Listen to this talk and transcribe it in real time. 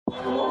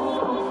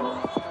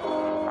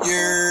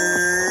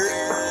Yeah,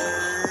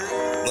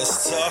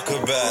 let's talk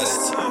about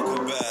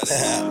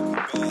it.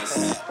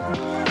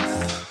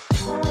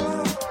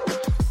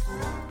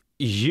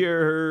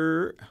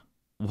 Yeah,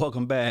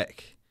 welcome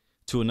back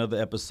to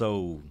another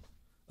episode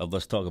of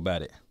Let's Talk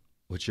About It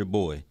with your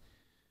boy.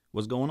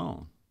 What's going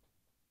on?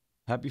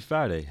 Happy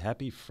Friday.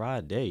 Happy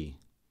Friday.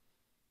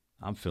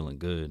 I'm feeling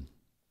good.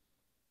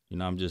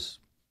 I'm just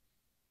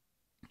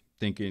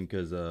thinking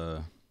because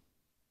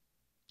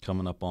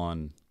coming up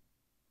on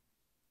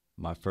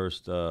my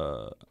first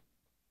the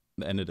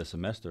end of the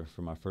semester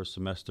for my first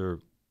semester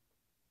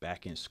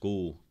back in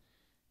school,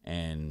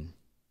 and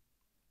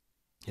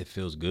it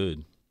feels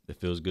good. It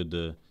feels good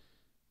to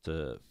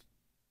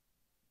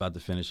about to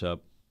finish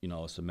up,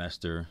 a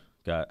semester.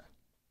 Got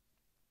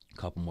a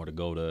couple more to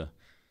go to,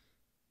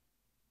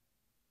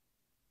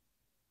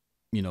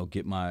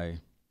 get my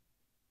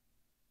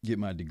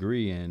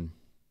degree, and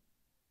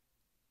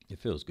it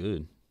feels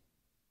good.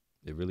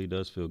 It really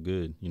does feel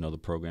good. The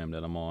program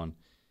that I'm on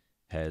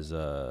has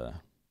got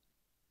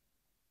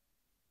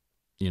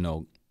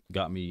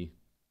me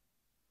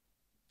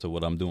to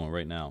what I'm doing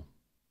right now,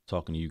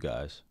 talking to you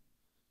guys,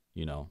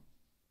 and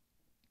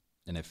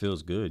it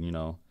feels good,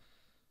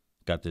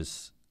 Got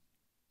this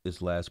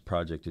last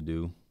project to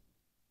do,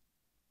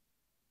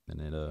 and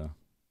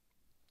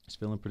it's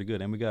feeling pretty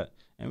good. And we got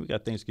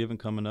Thanksgiving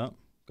coming up.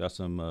 Got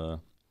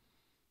some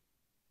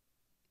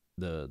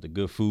the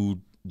good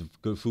food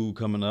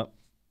coming up.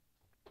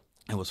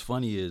 And what's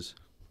funny is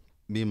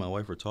me and my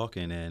wife were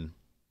talking, and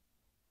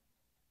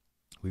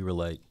we were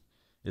like,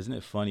 isn't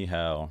it funny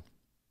how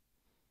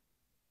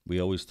we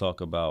always talk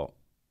about,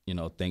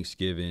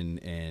 Thanksgiving,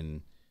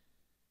 and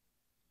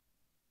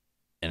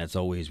it's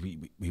always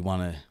we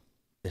want to,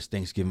 it's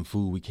Thanksgiving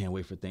food. We can't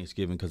wait for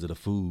Thanksgiving because of the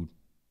food.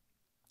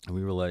 And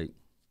we were like,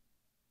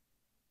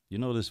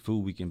 this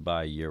food we can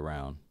buy year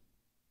round,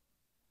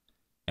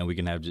 and we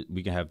can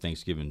have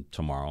Thanksgiving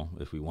tomorrow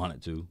if we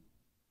wanted to.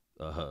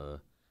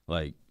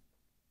 Like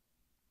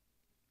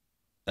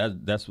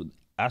that's what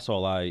that's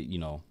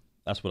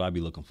what I'd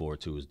be looking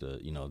forward to is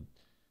the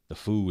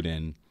food.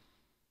 And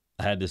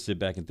I had to sit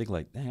back and think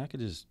like, dang, I could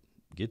just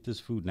get this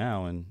food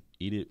now and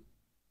eat it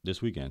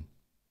this weekend.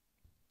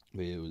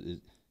 But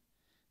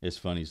it's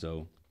funny.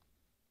 So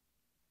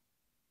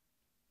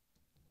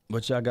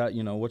what y'all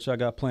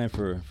got planned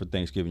for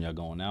Thanksgiving? Y'all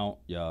going out?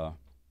 Y'all,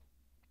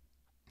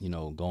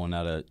 going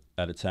out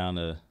of town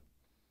to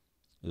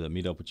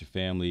meet up with your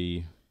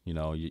family?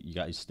 You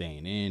got you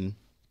staying in.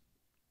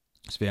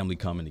 His family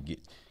coming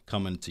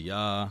to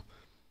y'all.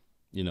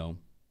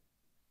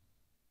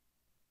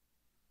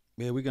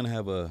 Yeah, we're gonna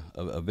have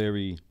a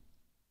very,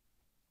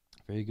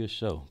 very good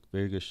show.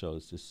 Very good show.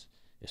 It's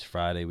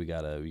Friday. We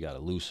gotta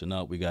loosen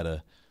up. We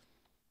gotta,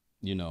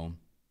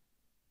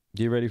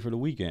 get ready for the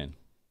weekend.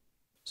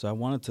 So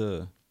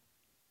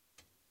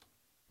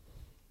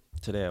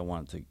today I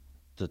wanted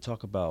to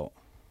talk about,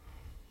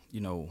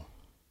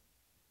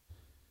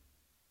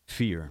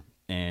 fear,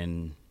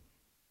 and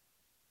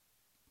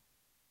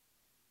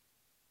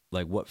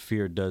like what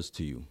fear does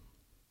to you.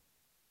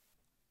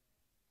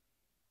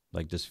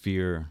 Like, does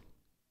fear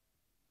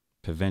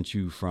prevent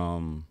you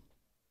from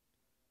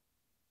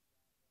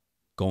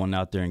going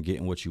out there and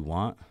getting what you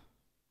want?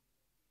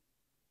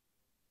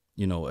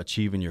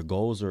 Achieving your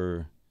goals,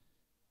 or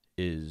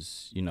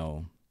is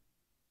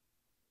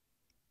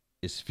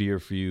fear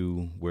for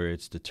you where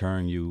it's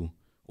deterring you?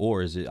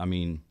 Or is it,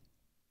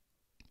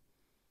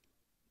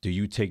 do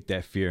you take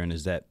that fear, and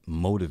does that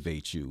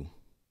motivate you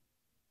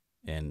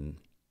and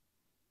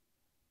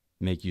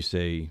make you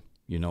say,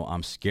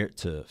 I'm scared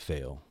to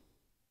fail.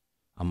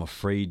 I'm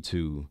afraid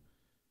to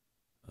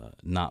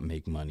not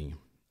make money.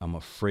 I'm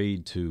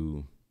afraid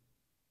to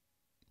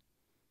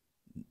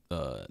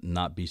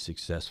not be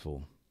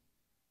successful.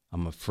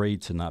 I'm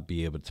afraid to not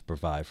be able to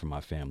provide for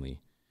my family.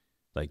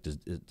 Like,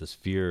 does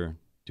fear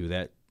do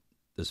that?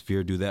 Does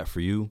fear do that for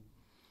you?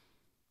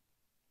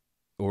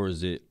 Or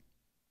is it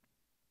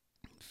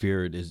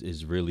fear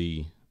is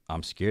really,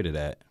 I'm scared of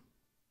that.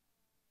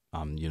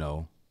 I'm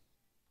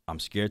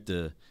scared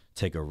to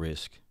take a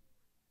risk.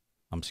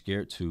 I'm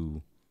scared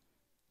to,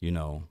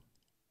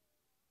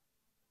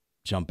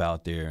 jump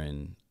out there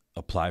and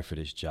apply for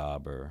this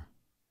job, or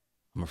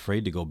I'm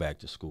afraid to go back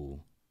to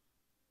school.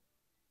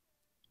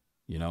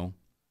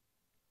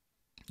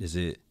 Is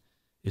it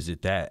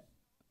that?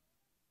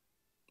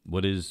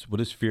 What is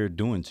fear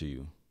doing to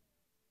you?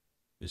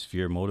 Is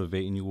fear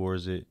motivating you, or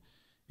is it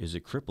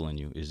crippling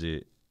you? Is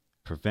it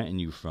preventing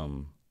you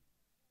from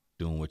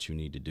doing what you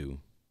need to do?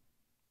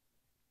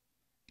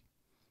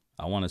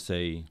 I want to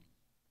say,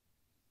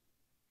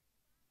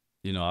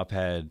 I've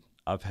had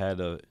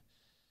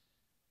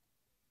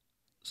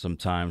some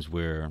times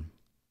where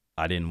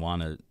I didn't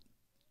want to,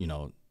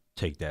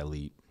 take that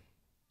leap.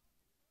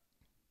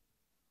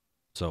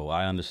 So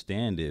I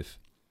understand if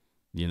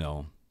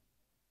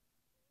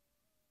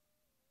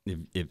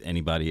if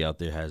anybody out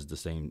there has the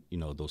same,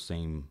 those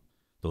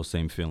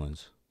same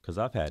feelings, because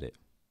I've had it.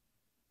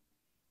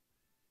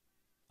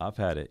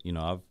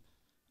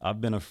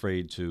 I've been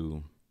afraid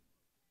to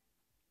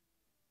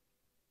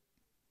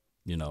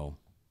you know,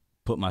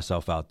 put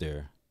myself out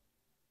there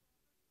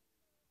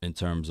in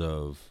terms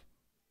of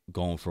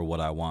going for what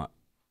I want.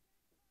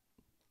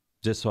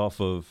 Just off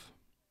of,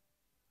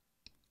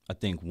 I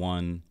think,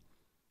 one,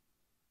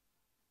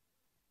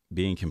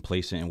 being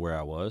complacent in where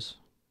I was.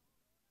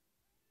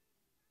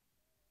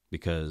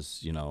 Because,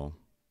 you know,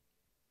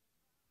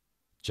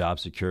 job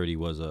security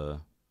was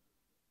a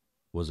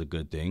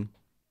good thing.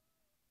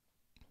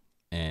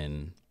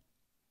 And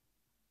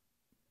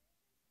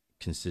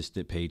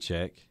consistent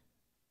paycheck.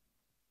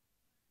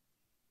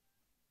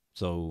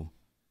 So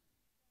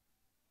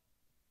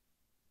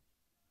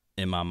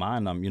in my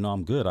mind,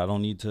 I'm good. I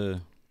don't need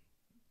to,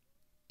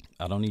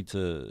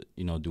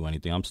 do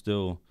anything. I'm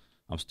still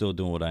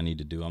doing what I need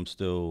to do. I'm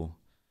still,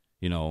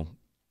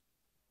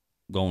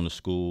 going to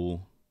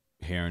school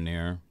here and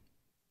there,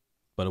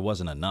 but it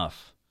wasn't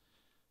enough.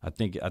 I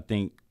think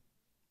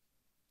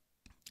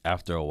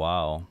after a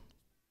while,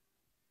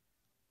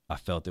 I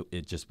felt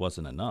it just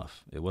wasn't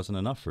enough. It wasn't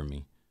enough for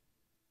me.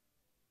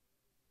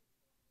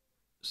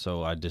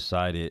 So I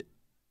decided,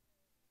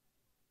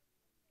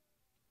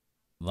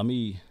 let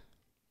me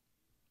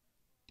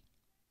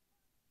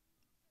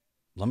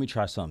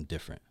try something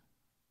different.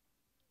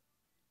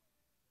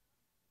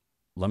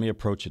 Let me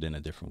approach it in a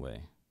different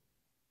way.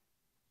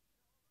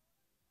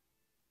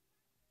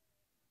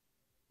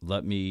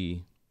 Let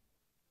me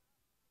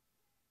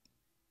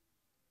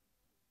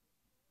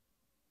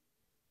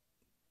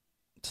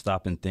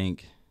stop and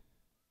think,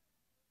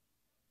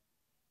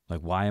 like,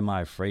 why am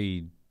I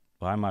afraid?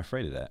 Why am I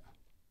afraid of that?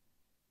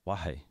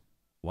 Why?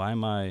 Why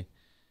am I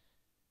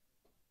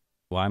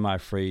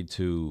afraid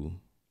to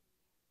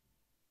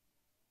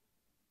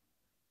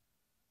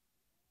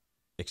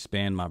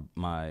expand my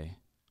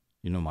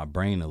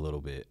brain a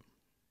little bit?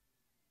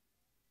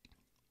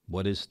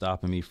 What is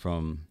stopping me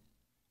from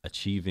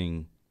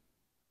achieving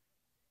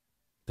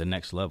the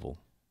next level?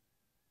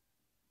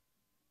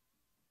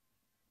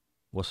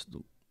 What's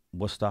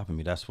stopping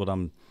me? That's what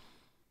I'm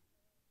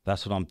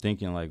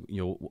thinking, like,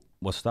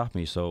 what's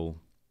stopping me? So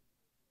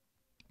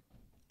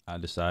I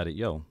decided,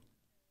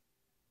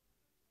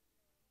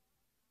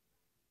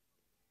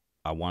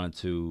 I wanted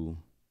to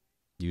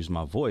use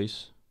my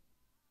voice.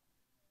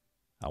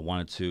 I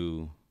wanted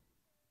to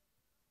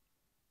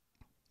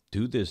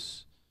do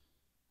this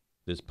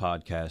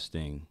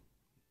podcasting,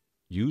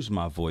 use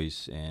my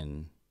voice,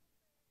 and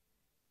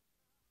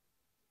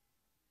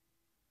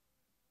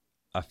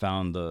I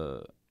found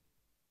the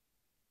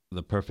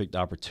perfect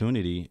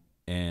opportunity,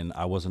 and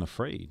I wasn't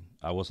afraid.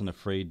 I wasn't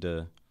afraid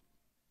to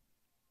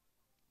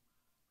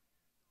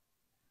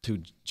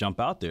jump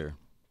out there.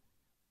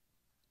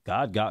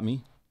 God got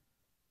me.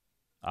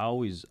 I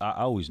always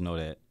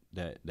know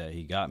that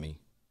he got me.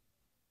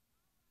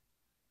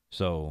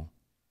 So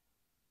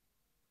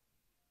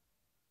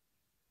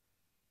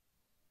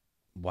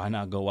why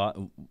not go out?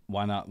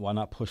 Why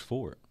not push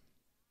forward?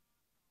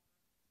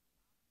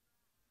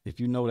 If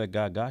you know that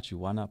God got you,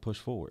 why not push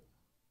forward?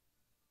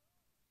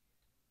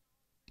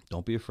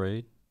 Don't be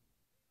afraid.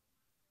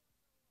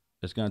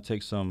 It's going to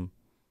take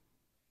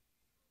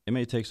it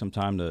may take some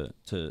time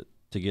to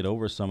get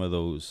over some of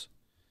those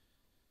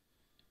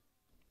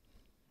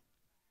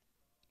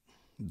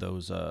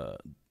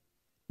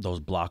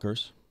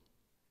blockers.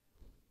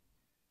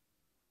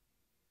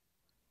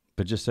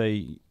 But just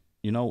say,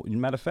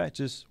 matter of fact,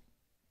 just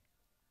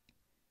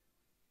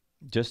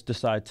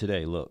decide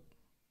today, look,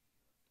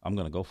 I'm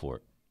going to go for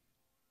it.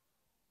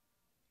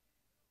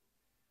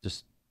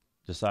 Just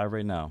decide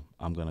right now,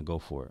 I'm going to go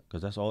for it,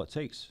 because that's all it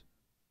takes.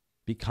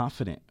 Be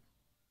confident.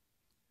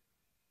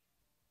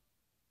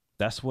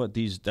 That's what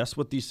these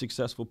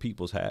successful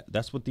people have.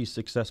 That's what these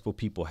successful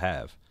people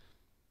have.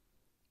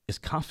 It's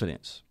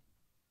confidence.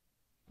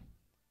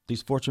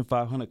 These Fortune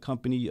 500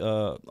 company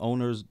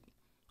owners,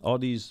 all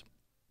these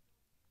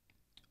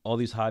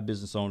high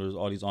business owners,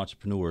 all these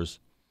entrepreneurs,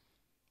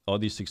 all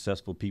these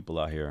successful people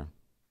out here,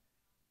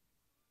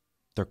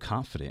 they're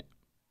confident.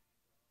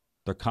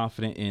 They're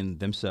confident in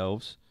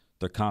themselves.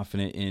 They're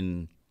confident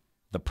in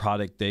the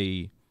product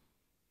they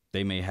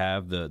may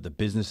have, the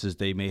businesses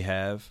they may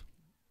have.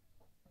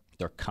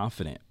 They're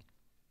confident.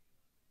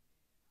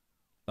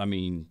 I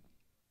mean,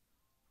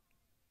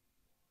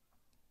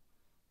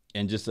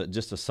 and just a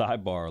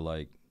sidebar,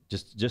 like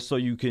just so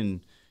you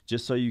can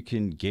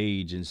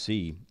gauge and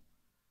see.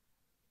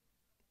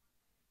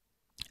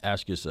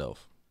 Ask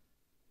yourself,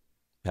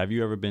 have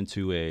you ever been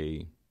to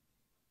a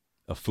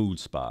food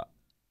spot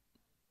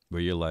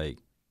where you're like,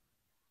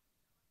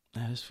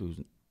 this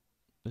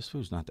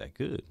food's not that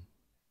good,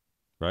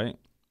 right?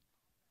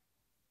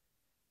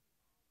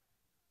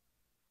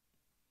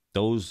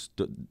 That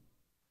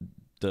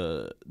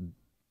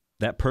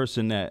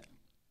person that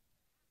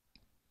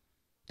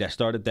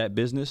started that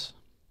business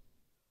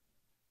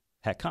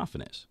had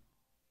confidence.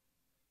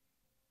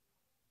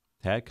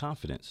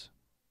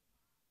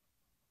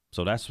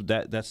 So that's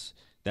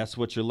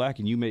what you're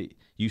lacking.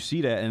 You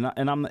see that,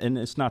 and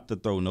it's not to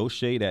throw no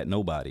shade at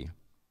nobody,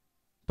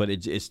 but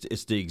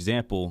it's the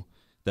example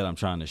that I'm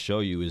trying to show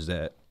you, is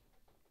that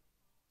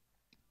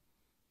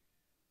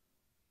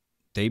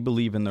They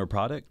believe in their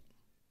product,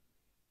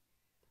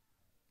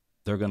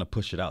 they're going to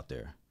push it out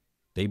there.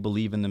 They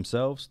believe in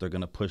themselves, they're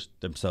going to push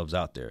themselves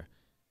out there.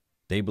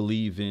 They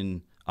believe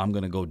in, I'm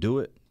going to go do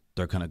it,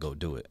 they're going to go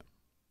do it.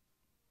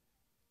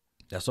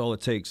 That's all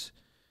it takes.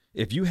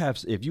 If you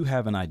have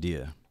an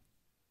idea,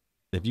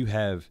 if you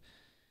have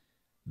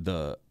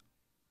the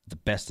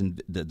best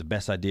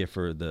idea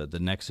for the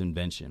next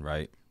invention,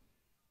 right?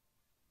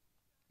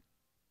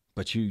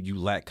 But you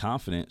lack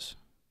confidence,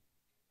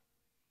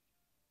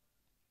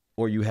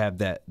 or you have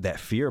that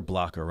fear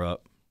blocker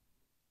up,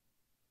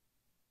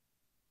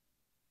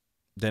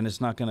 then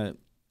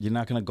you're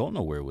not gonna go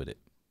nowhere with it.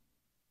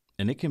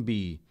 And it can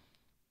be,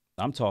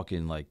 I'm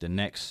talking like the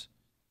next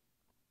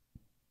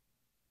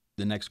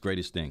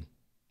greatest thing.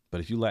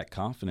 But if you lack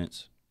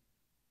confidence,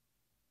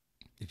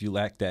 if you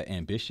lack that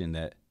ambition,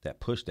 that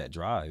push, that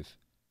drive,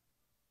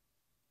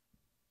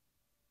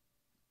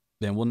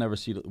 then we'll never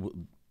see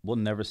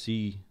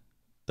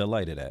the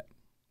light of that,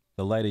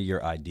 the light of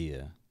your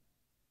idea.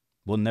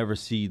 We'll never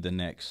see the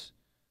next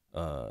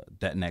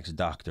that next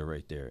doctor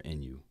right there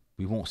in you.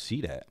 We won't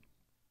see that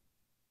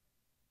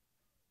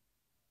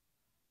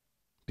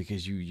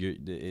because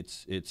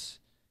it's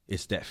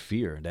that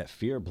fear. That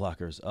fear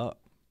blocker's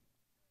up.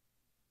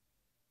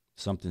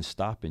 Something's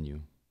stopping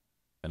you.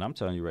 And I'm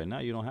telling you right now,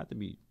 you don't have to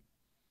be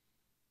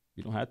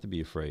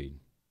afraid.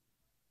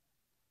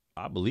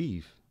 I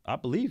believe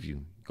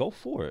you. Go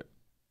for it.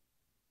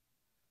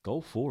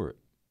 Go for it.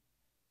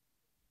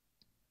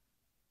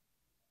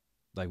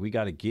 Like we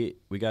gotta get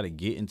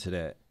into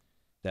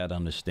that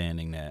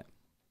understanding that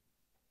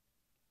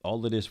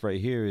all of this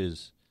right here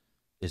is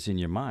in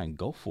your mind.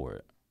 Go for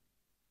it.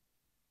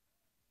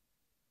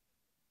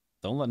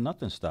 Don't let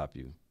nothing stop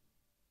you.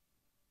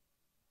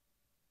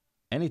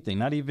 Anything,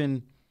 not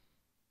even,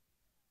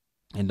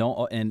 and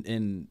don't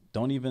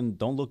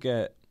look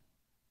at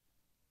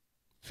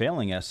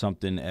failing at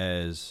something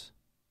as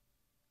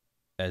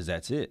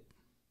that's it.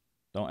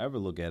 Don't ever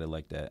look at it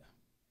like that.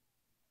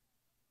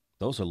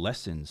 Those are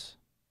lessons.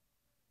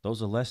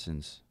 Those are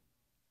lessons.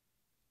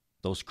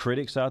 Those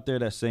critics out there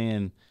that's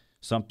saying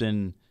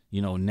something,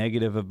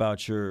 negative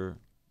about your,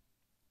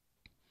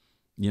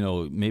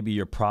 maybe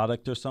your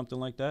product or something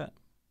like that,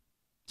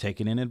 take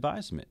it in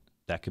advisement.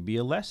 That could be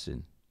a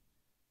lesson.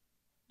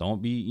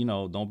 Don't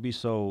be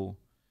so,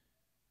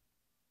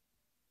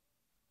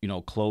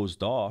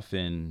 closed off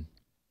and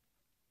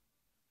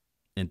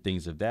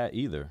things of that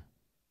either.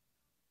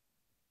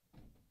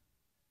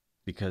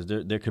 Because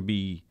there can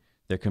be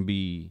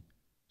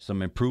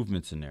some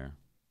improvements in there.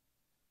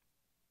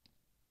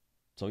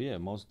 So yeah,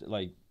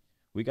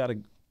 we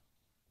gotta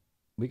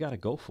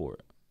go for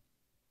it.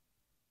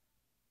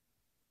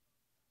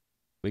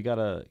 We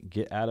gotta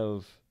get out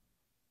of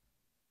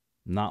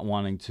not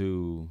wanting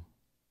to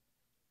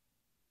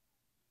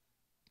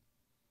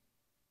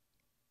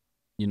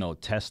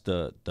test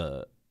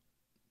the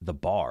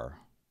bar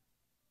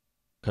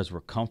because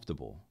we're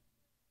comfortable.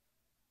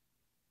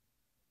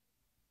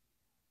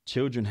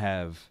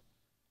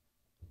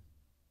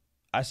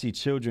 I see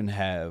children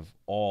have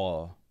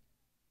all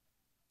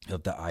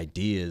of the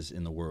ideas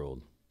in the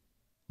world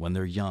when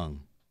they're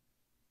young.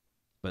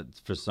 But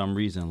for some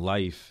reason,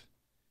 life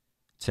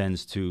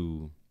tends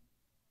to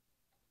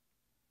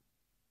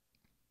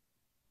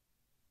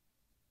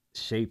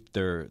shape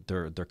their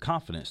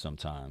confidence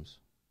sometimes.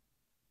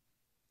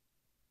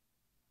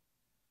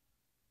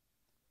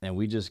 And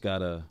we just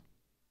gotta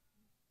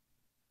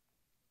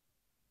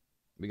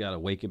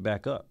wake it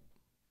back up.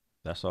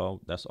 That's all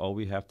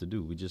we have to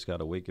do. We just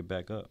gotta wake it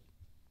back up.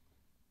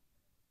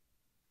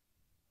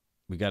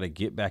 We gotta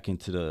get back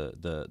into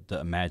the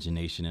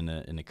imagination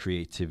and the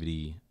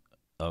creativity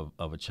of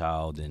a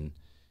child and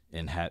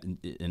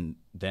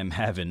them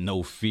having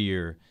no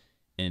fear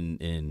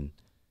in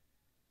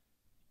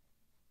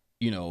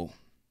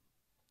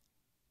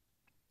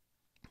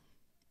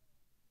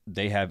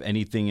they have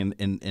anything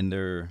in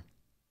their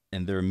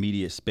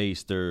immediate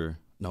space.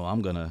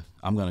 I'm gonna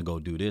go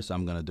do this.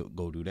 I'm gonna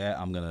go do that.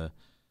 I'm gonna,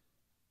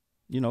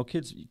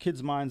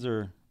 kids' minds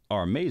are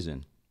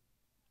amazing,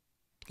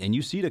 and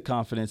you see the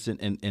confidence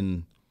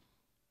in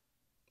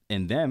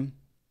them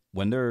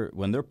when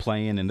they're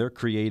playing and they're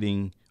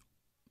creating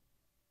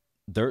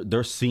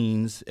their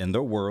scenes and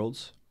their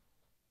worlds.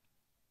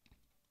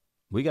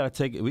 We gotta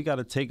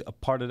take a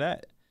part of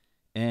that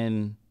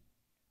and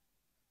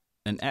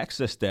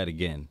access that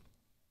again.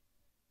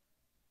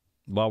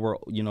 While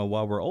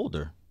we're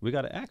older, we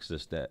got to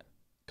access that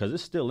because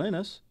it's still in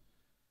us.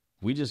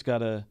 We just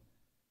gotta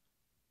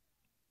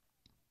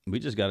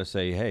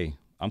say, hey,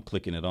 I'm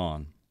clicking it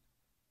on.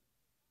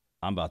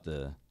 I'm about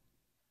to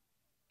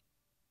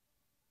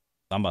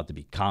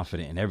be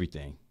confident in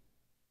everything.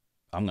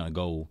 I'm gonna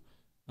go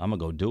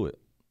do it.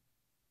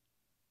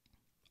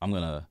 I'm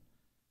gonna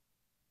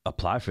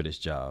apply for this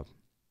job.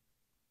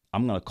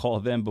 I'm gonna call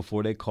them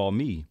before they call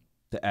me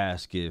to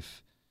ask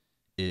if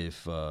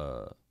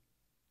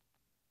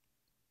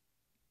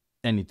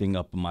anything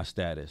up in my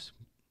status.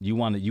 You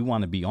want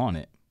to be on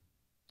it.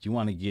 You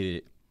want to get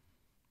it.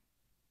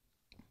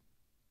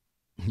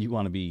 You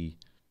want to be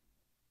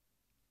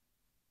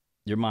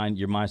Your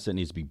mindset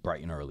needs to be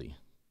bright and early.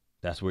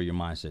 That's where your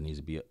mindset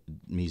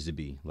needs to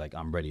be. Like,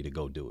 I'm ready to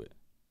go do it.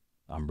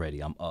 I'm ready.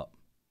 I'm up.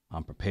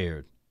 I'm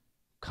prepared.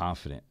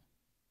 Confident.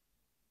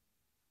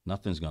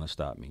 Nothing's going to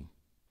stop me.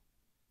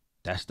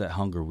 That's that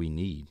hunger we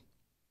need.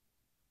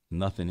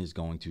 Nothing is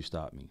going to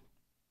stop me.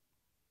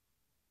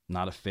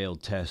 Not a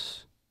failed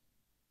test.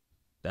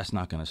 That's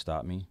not going to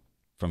stop me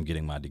from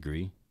getting my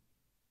degree.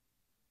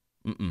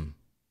 I'm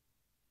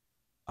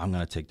going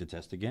to take the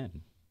test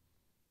again.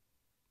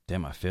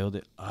 Damn, I failed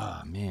it.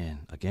 Ah,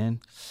 man,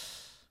 again?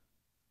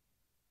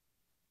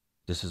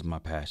 This is my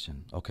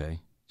passion. Okay,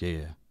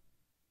 yeah.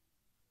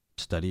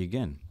 Study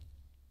again.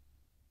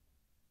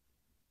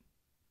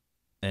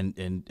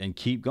 And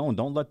keep going.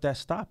 Don't let that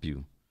stop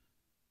you.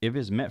 If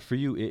it's meant for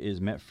you, it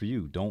is meant for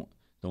you. Don't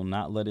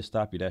not let it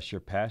stop you. That's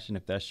your passion.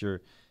 If that's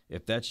your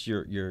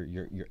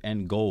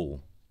end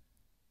goal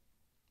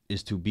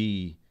is to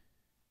be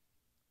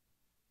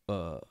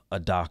a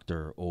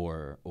doctor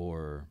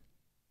or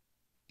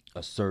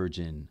a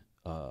surgeon,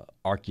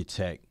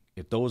 architect.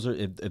 If those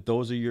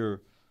are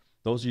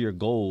your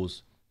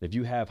goals, if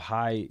you have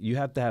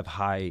to have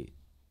high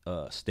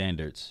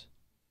standards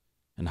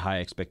and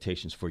high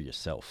expectations for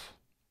yourself.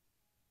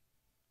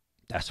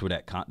 That's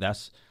where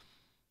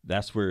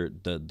that's where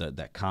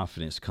that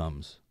confidence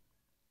comes.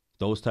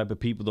 Those type of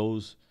people,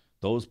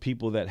 those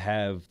people that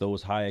have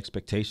those high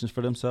expectations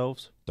for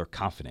themselves, they're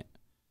confident.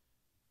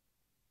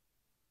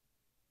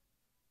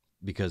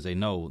 Because they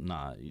know,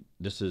 I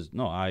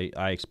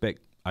expect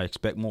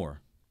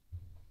more.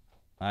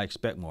 I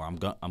expect more.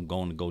 I'm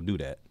going to go do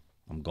that.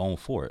 I'm going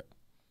for it.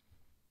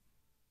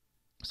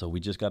 So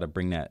we just got to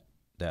bring that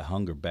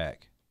hunger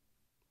back.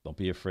 Don't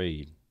be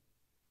afraid.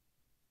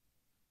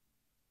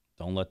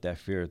 Don't let that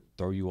fear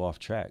throw you off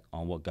track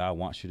on what God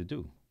wants you to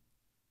do.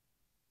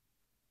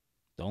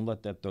 Don't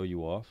let that throw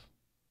you off.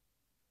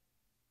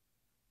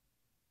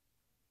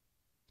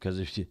 Because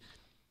if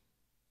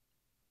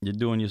you're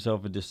doing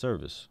yourself a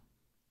disservice.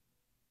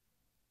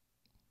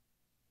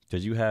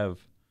 Because you have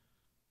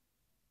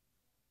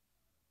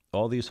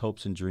all these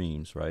hopes and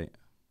dreams, right?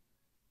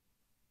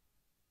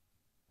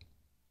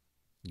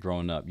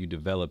 Growing up, you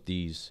develop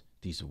these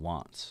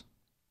wants.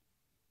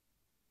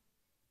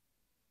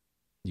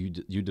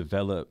 You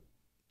develop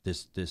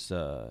this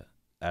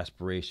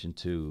aspiration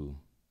to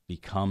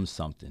become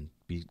something,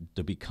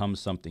 to become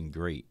something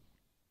great.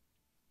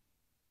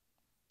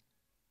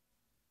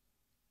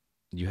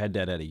 You had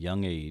that at a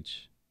young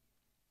age,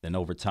 then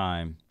over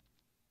time,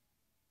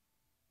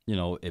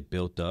 it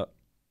built up.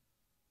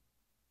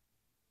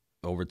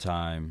 Over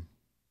time,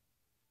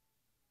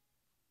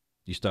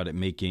 you started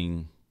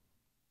making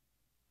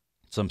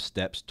some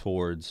steps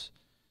towards,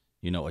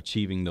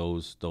 achieving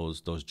those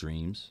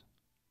dreams,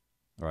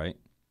 right?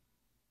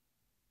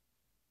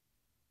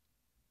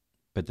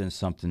 But then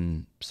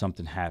something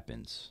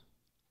happens.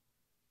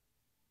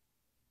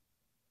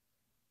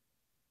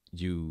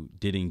 You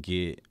didn't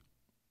get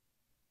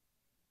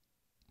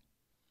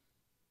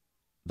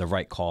the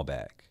right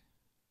callback.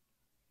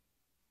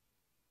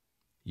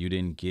 You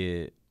didn't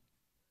get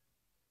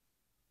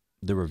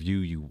the review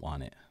you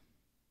wanted.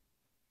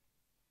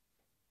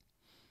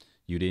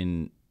 You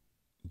didn't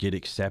get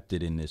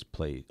accepted in this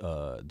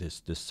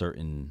this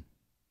certain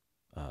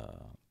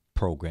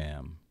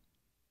program.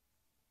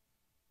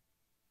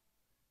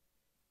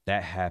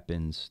 That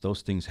happens.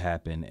 Those things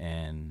happen,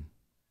 and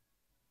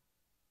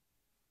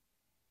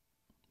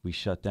we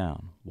shut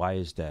down. Why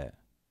is that?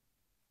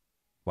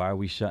 Why are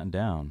we shutting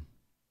down?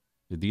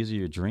 If these are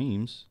your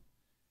dreams,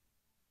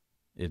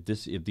 if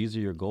these are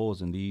your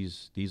goals, and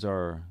these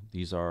are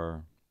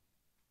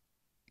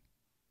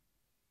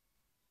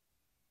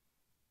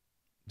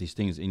these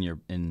things in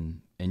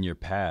your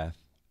path,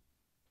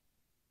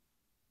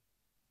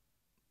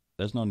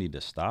 there's no need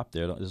to stop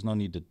there. There's no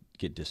need to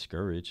get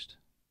discouraged.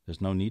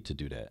 There's no need to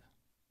do that.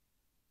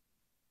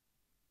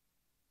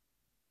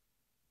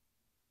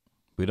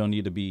 We don't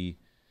need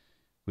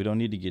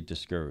to get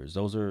discouraged.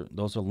 Those are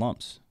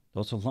lumps.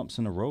 Those are lumps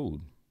in the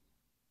road.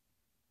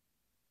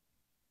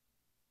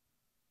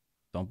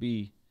 Don't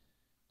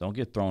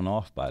get thrown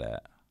off by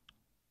that.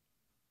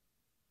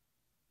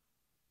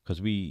 Because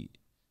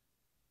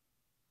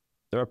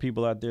there are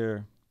people out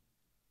there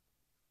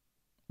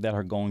that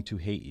are going to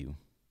hate you.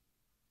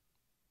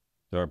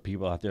 There are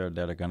people out there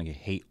that are going to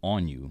hate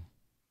on you.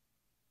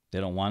 They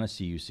don't want to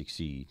see you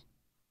succeed.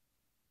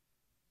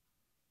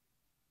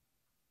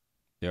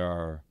 There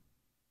are,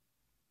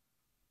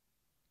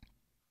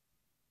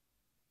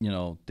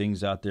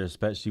 things out there,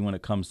 especially when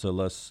it comes to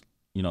let's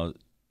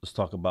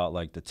talk about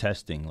like the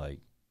testing. Like,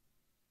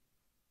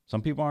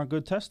 some people aren't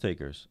good test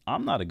takers.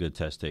 I'm not a good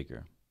test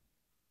taker.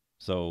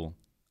 So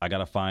I got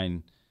to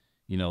find,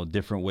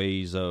 different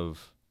ways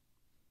of,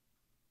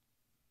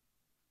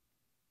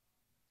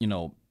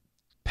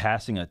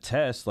 passing a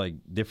test, like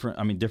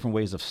different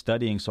ways of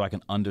studying so I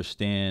can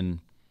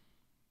understand,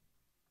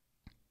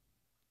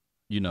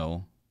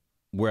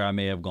 where I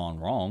may have gone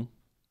wrong.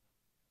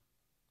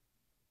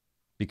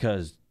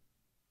 Because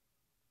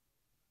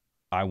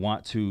I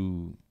want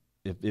to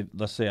if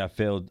let's say I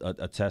failed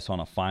a test on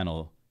a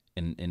final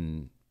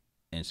in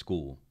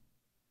school,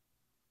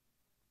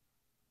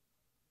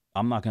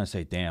 I'm not gonna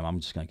say, "Damn, I'm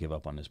just gonna give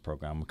up on this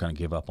program. I'm gonna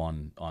give up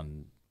on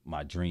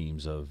my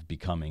dreams of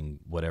becoming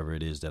whatever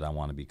it is that I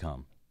want to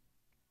become."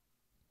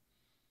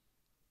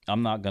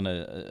 I'm not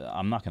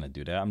gonna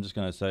do that. I'm just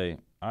gonna say,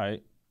 "All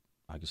right,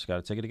 I just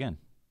gotta take it again.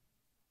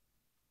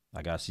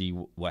 I gotta see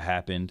what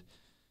happened,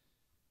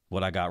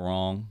 what I got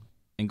wrong,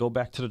 and go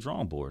back to the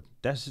drawing board.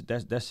 That's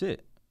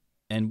it.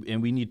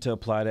 And we need to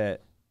apply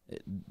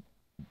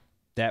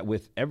that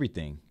with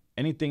everything.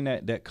 Anything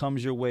that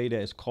comes your way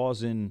that is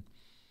causing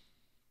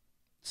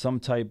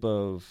some type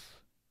of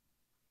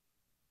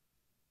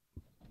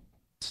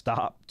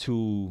stop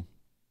to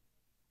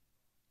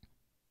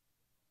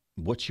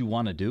what you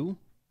want to do.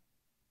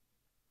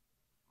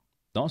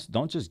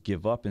 Don't just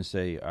give up and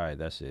say, "All right,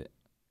 that's it.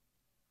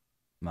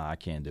 Nah, I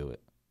can't do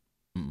it.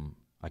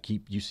 I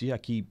keep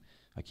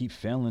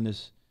failing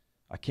this.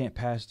 I can't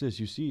pass this.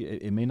 You see,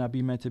 it may not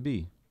be meant to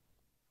be."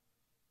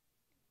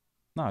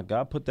 Nah,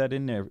 God put that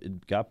in there.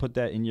 God put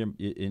that in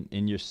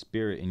your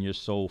spirit, in your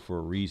soul for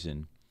a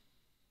reason.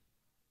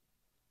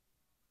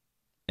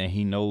 And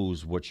he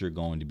knows what you're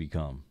going to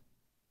become.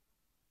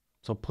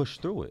 So push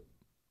through it.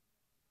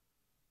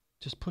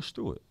 Just push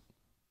through it.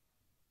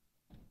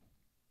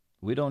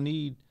 We don't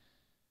need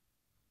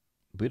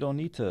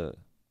to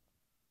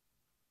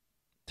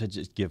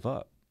just give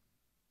up.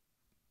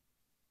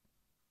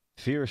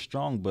 Fear is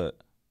strong, but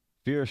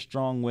fear is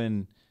strong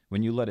when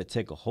you let it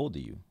take a hold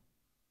of you.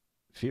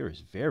 Fear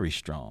is very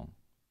strong.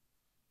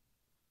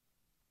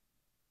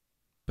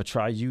 But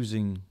try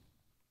using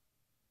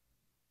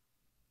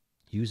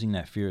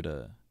that fear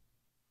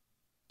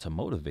to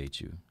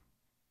motivate you.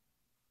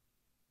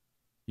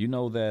 You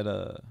know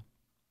that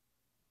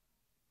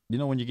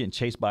when you're getting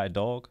chased by a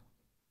dog,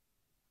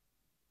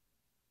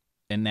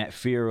 and that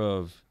fear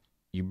of,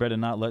 you better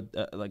not let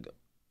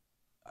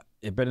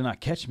it better not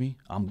catch me.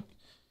 I'm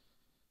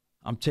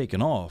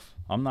taking off.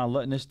 I'm not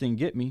letting this thing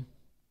get me.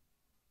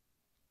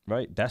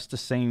 Right? That's the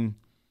same.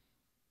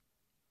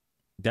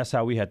 That's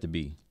how we have to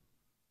be.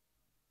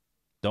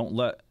 Don't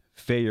let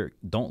fear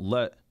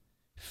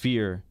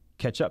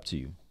catch up to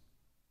you.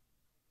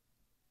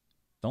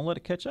 Don't let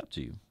it catch up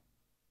to you.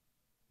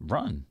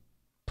 Run,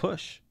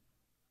 push,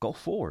 go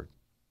forward.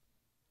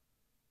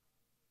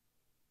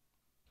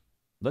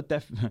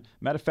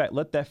 Matter of fact,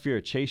 let that fear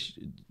chase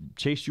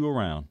you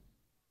around.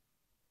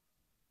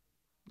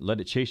 Let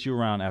it chase you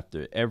around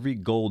after every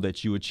goal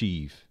that you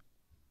achieve.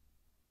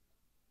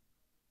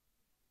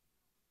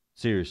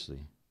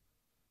 Seriously.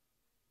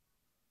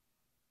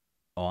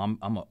 Oh,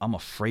 I'm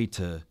afraid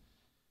to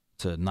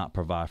not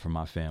provide for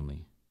my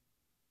family.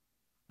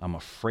 I'm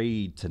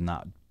afraid to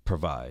not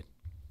provide.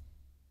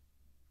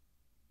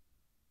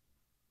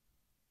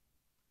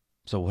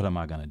 So what am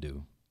I gonna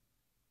do?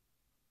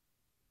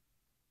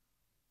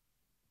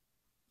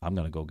 I'm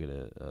gonna go get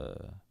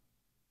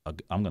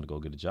I'm gonna go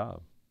get a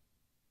job.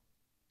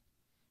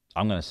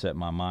 I'm gonna set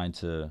my mind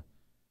to,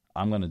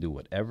 I'm gonna do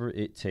whatever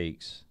it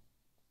takes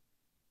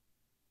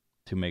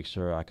to make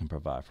sure I can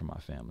provide for my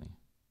family.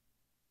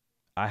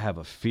 I have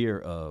a fear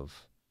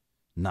of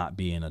not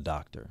being a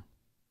doctor.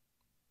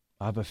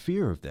 I have a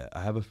fear of that.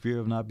 I have a fear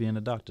of not being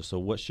a doctor. So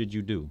what should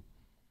you do?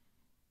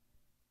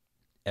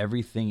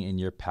 Everything in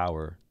your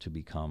power to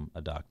become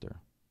a doctor.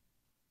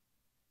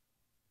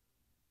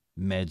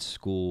 Med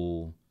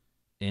school,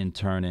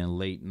 interning,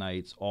 late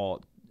nights,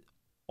 all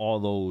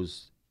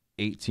those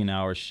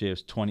 18-hour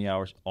shifts, 20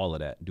 hours, all of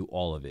that. Do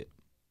all of it.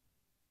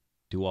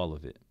 Do all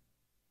of it.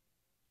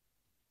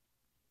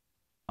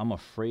 I'm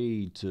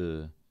afraid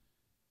to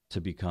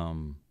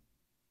become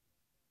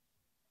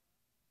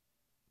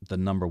the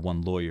number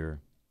one lawyer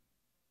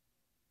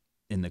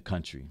in the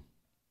country.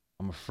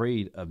 I'm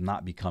afraid of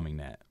not becoming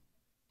that.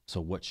 So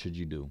what should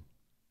you do?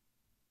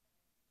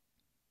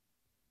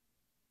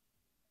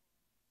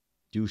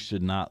 You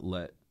should not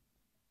let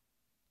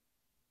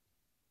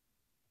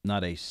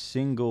not a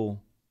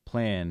single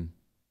plan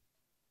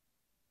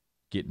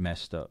get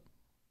messed up.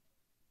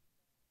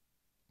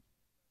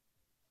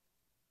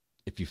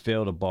 If you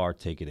fail the bar,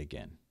 take it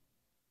again.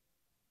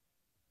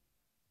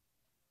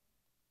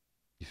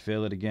 You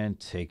fail it again,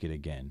 take it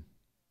again.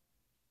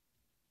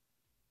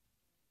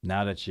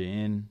 Now that you're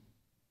in,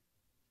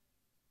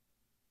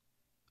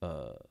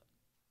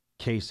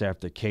 case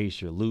after case,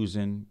 you're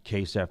losing.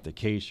 Case after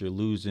case, you're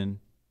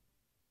losing.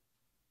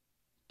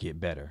 Get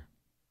better.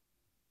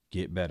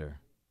 Get better.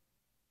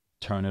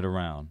 Turn it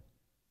around.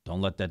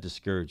 Don't let that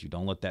discourage you.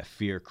 Don't let that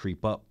fear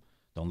creep up.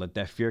 Don't let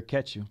that fear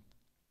catch you.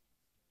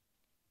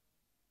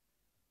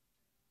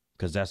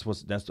 Because that's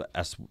what's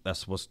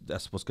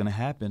gonna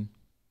happen.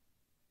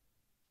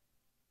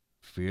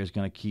 Fear is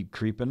gonna keep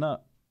creeping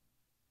up.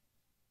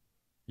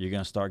 You're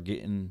gonna start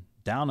getting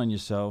down on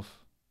yourself.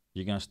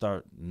 You're gonna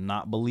start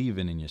not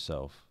believing in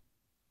yourself.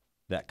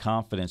 That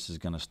confidence is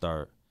gonna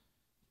start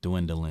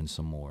dwindling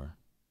some more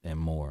and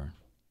more.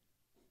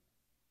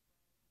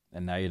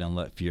 And now you done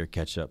let fear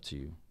catch up to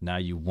you. Now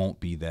you won't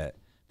be that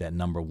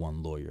number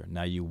one lawyer.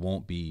 Now you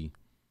won't be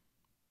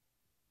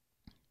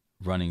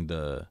running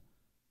the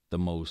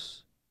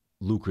most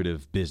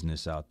lucrative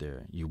business out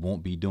there. You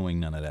won't be doing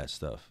none of that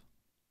stuff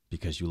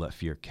because you let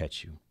fear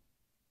catch you.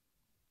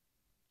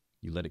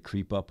 You let it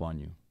creep up on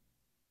you.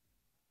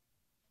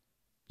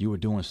 You were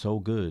doing so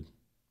good.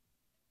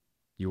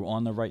 You were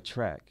on the right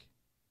track.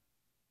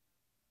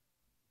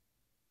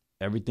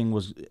 Everything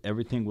was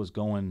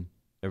going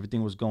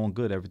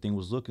good. Everything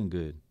was looking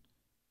good.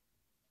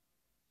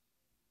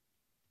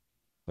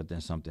 But then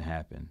something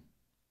happened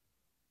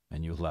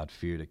and you allowed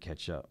fear to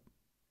catch up.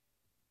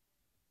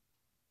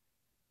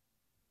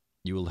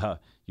 You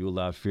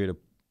allowed fear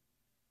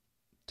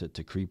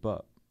to creep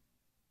up.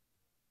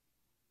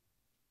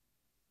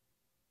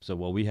 So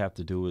what we have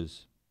to do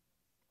is,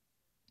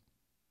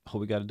 all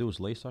we got to do is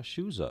lace our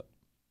shoes up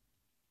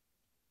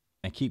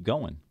and keep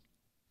going.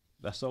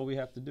 That's all we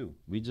have to do.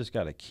 We just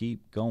got to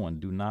keep going.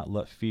 Do not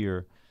let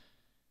fear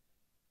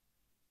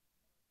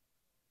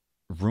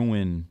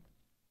ruin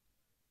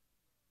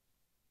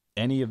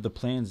any of the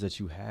plans that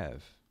you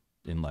have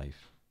in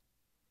life.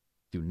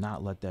 Do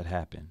not let that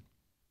happen.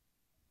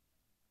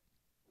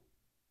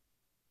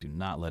 Do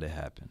not let it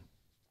happen.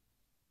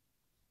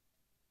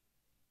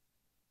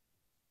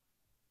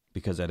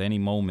 Because at any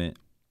moment,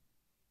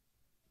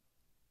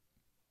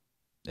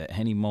 it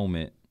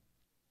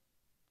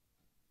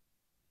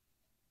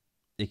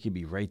could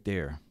be right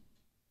there.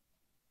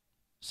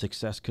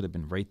 Success could have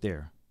been right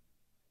there.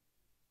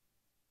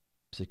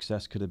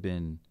 Success could have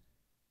been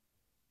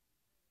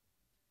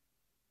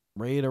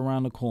right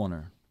around the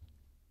corner.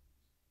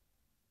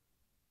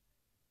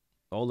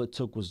 All it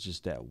took was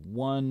just that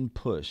one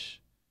push,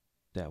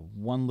 that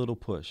one little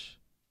push.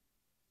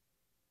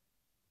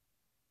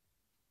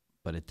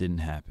 But it didn't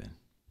happen.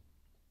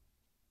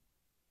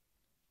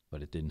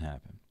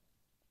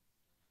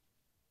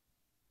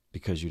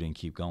 Because you didn't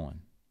keep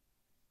going.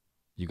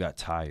 You got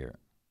tired.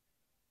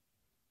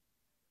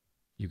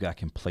 You got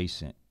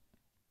complacent.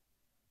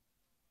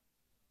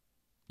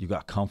 You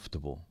got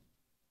comfortable.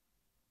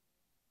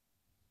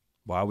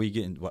 Why are we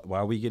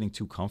getting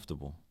too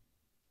comfortable?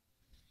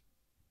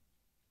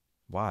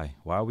 Why?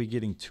 Why are we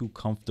getting too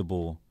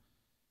comfortable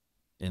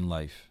in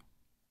life?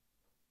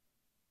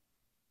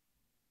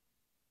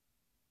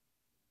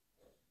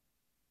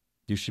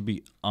 You should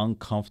be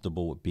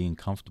uncomfortable with being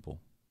comfortable.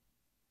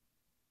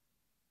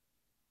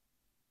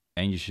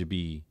 And you should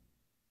be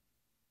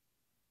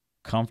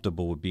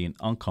comfortable with being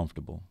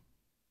uncomfortable.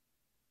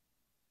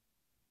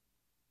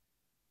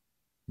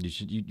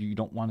 You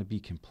don't want to be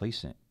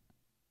complacent.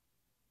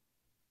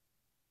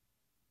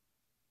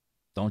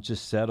 Don't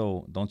just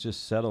settle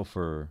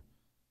for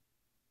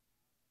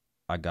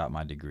I got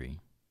my degree.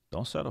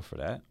 Don't settle for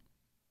that.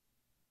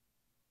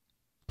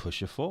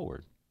 Push it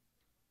forward.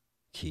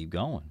 Keep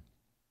going.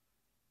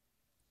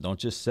 Don't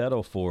just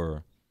settle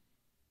for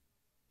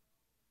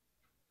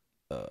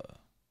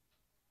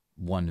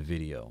one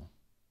video.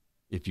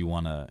 If you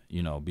want to,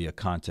 be a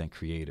content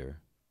creator,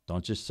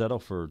 don't just settle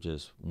for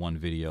just one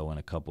video and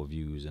a couple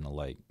views and a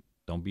like.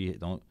 Don't be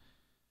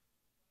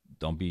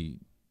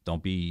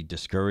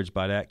discouraged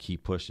by that.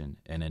 Keep pushing,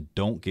 and then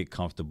don't get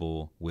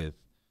comfortable with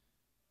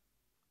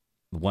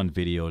one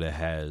video that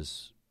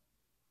has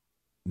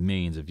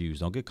millions of views.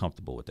 Don't get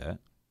comfortable with that.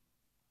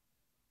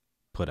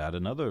 Put out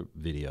another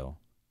video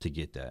to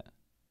get that.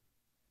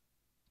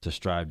 To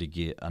strive to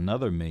get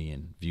another 1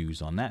 million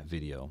views on that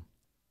video.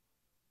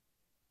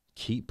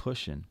 Keep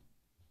pushing.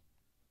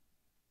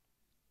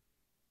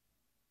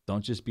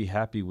 Don't just be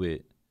happy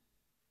with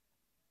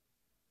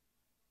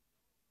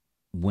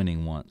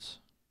winning once.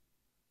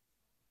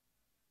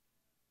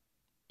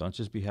 Don't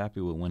just be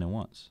happy with winning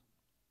once.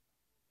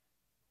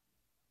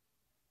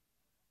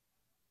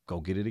 Go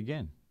get it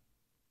again.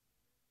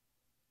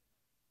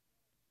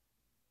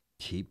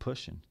 Keep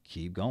pushing.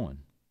 Keep going.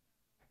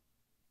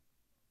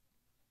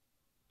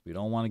 We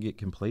don't want to get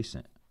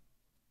complacent.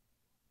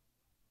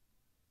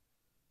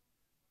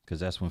 Because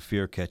that's when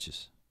fear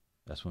catches.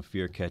 That's when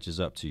fear catches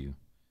up to you.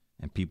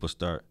 And people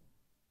start,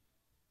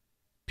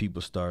 fear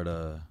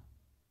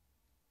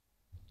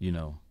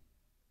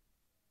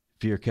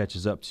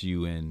catches up to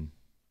you and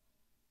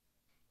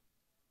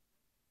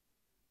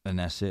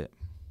that's it.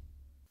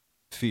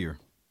 Fear.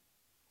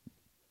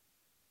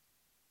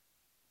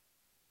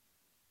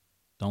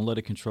 Don't let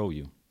it control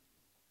you.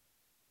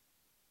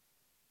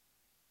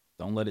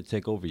 Don't let it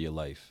take over your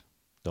life.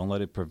 Don't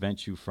let it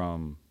prevent you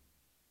from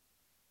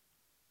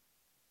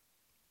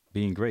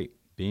being great,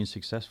 being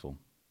successful.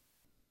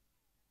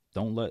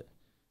 Don't let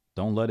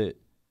it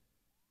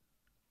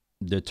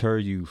deter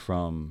you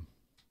from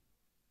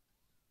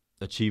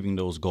achieving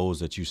those goals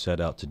that you set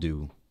out to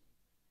do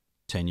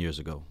 10 years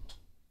ago,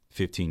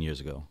 15 years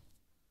ago.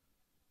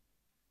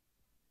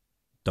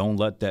 Don't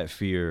let that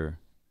fear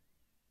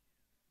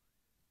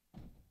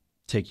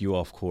take you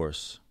off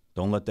course.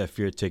 Don't let that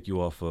fear take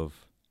you off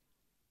of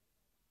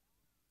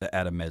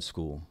out of med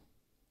school.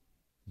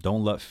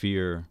 Don't let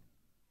fear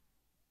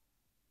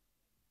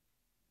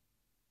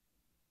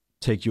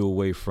take you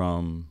away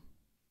from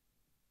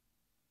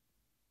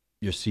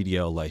your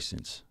CDL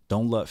license.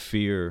 Don't let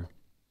fear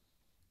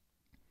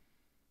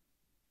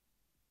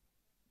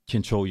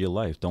control your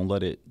life. Don't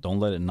let it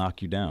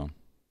knock you down.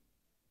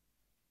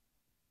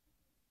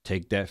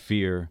 Take that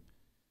fear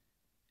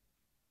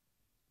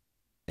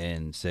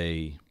and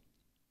say,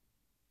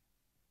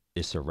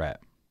 it's a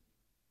wrap.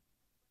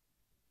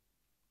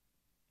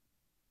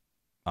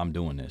 I'm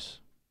doing this.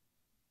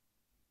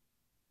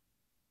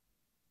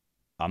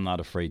 I'm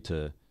not afraid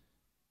to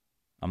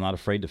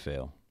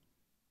fail.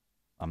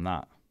 I'm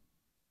not.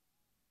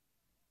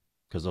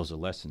 Because those are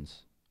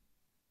lessons.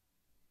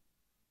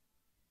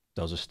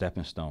 Those are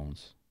stepping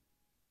stones.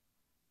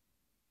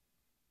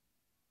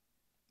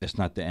 It's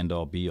not the end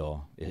all be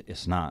all.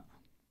 It's not.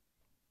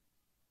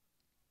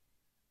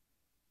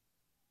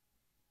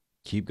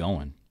 Keep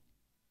going.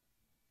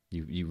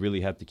 You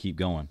really have to keep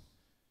going.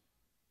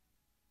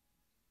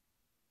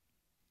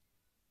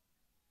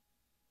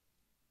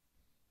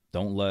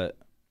 Don't let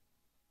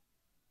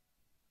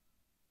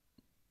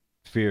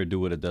fear do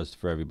what it does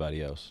for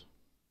everybody else.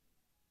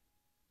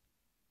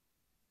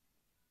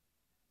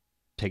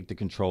 Take the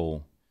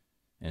control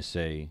and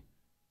say,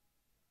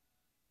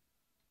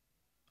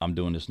 I'm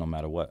doing this no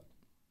matter what.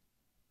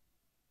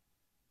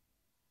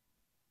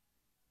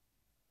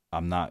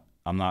 I'm not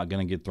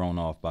gonna get thrown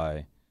off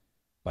by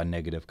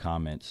negative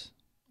comments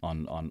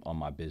on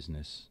my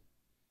business.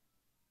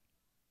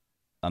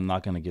 I'm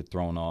not gonna get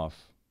thrown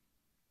off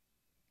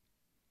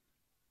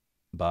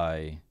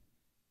by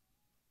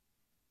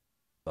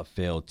a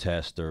failed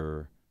test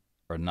or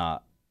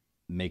not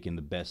making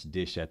the best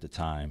dish at the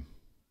time.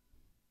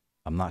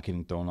 I'm not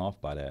getting thrown off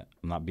by that.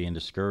 I'm not being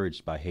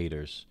discouraged by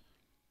haters.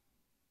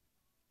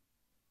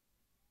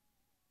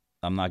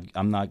 I'm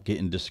not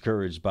getting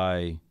discouraged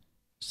by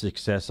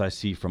success I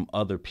see from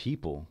other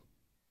people.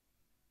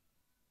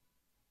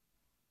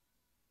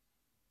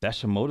 That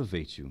should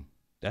motivate you.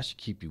 That should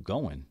keep you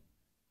going.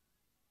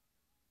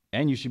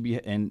 And you should be,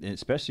 and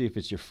especially if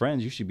it's your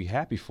friends, you should be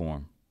happy for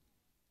them.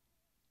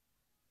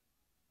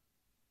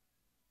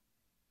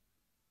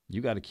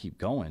 You got to keep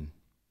going.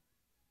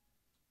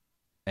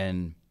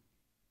 And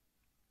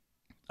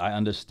I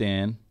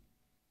understand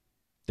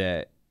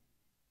that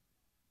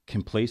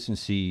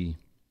complacency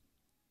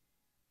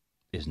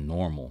is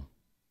normal.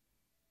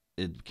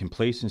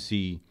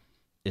 Complacency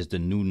is the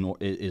new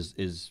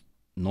is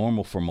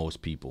normal for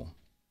most people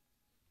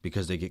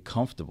because they get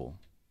comfortable.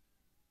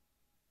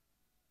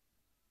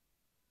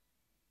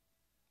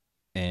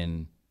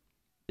 And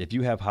if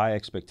you have high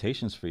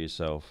expectations for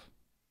yourself,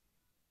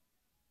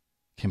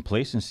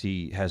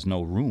 complacency has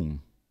no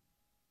room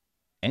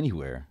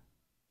anywhere.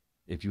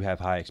 If you have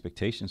high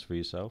expectations for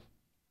yourself,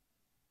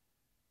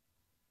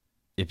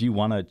 if you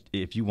want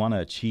to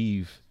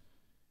achieve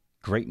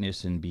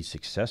greatness and be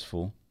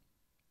successful,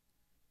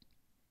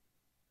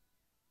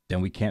 then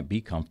we can't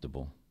be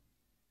comfortable.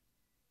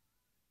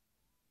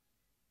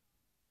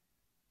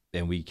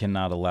 And we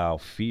cannot allow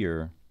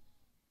fear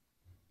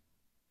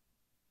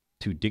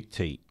to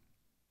dictate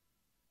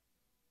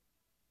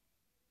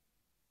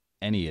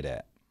any of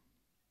that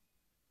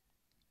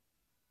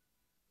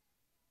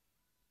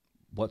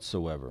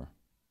whatsoever.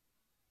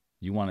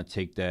 You want to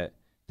take that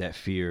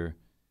fear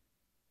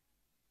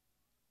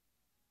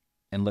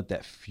and let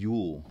that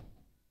fuel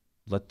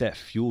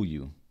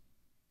you.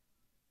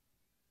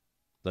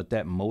 Let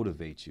that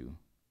motivate you.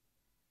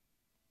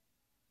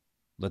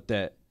 Let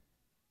that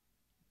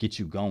get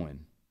you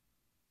going.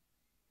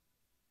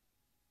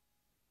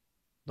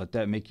 Let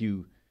that make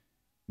you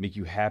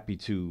happy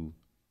to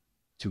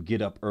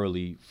get up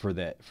early for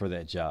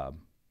that job.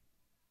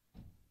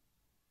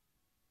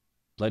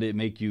 Let it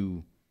make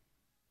you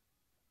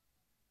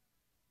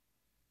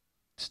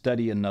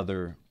study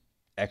another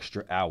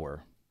extra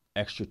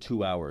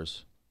 2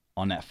 hours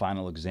on that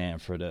final exam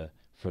for the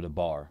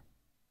bar.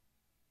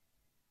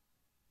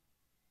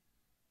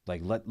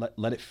 Like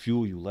let it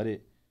fuel you. Let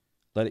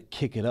it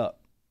kick it up.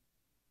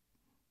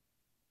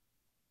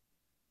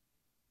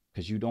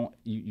 Because you don't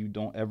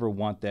ever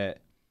want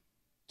that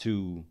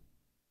to.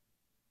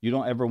 You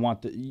don't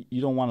want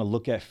to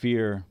look at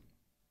fear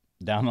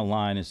down the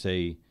line and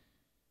say,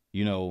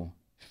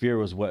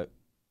 fear is what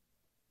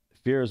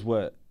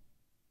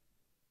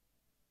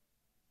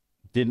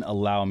didn't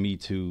allow me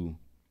to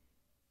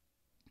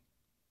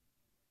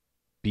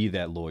be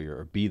that lawyer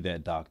or be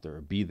that doctor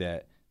or be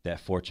that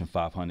Fortune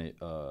 500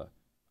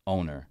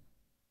 owner.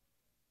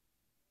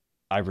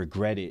 I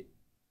regret it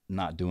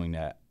not doing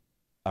that.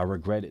 I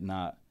regret it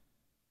not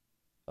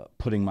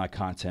putting my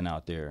content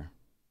out there.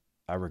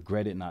 I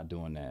regret it not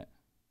doing that.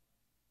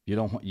 You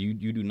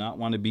do not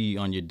want to be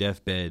on your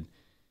deathbed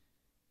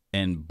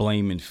and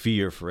blaming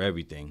fear for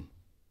everything.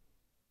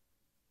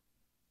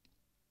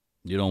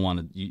 You don't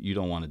want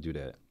to do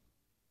that.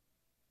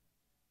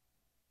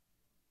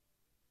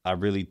 I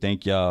really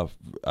thank y'all.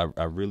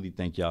 I really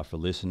thank y'all for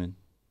listening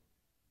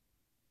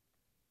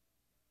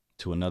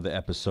to another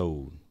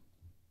episode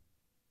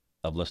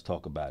of Let's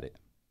Talk About It.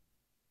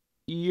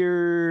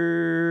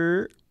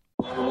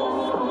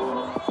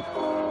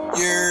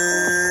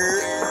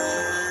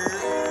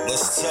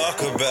 Let's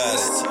talk about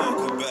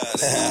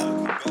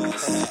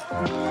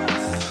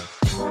it.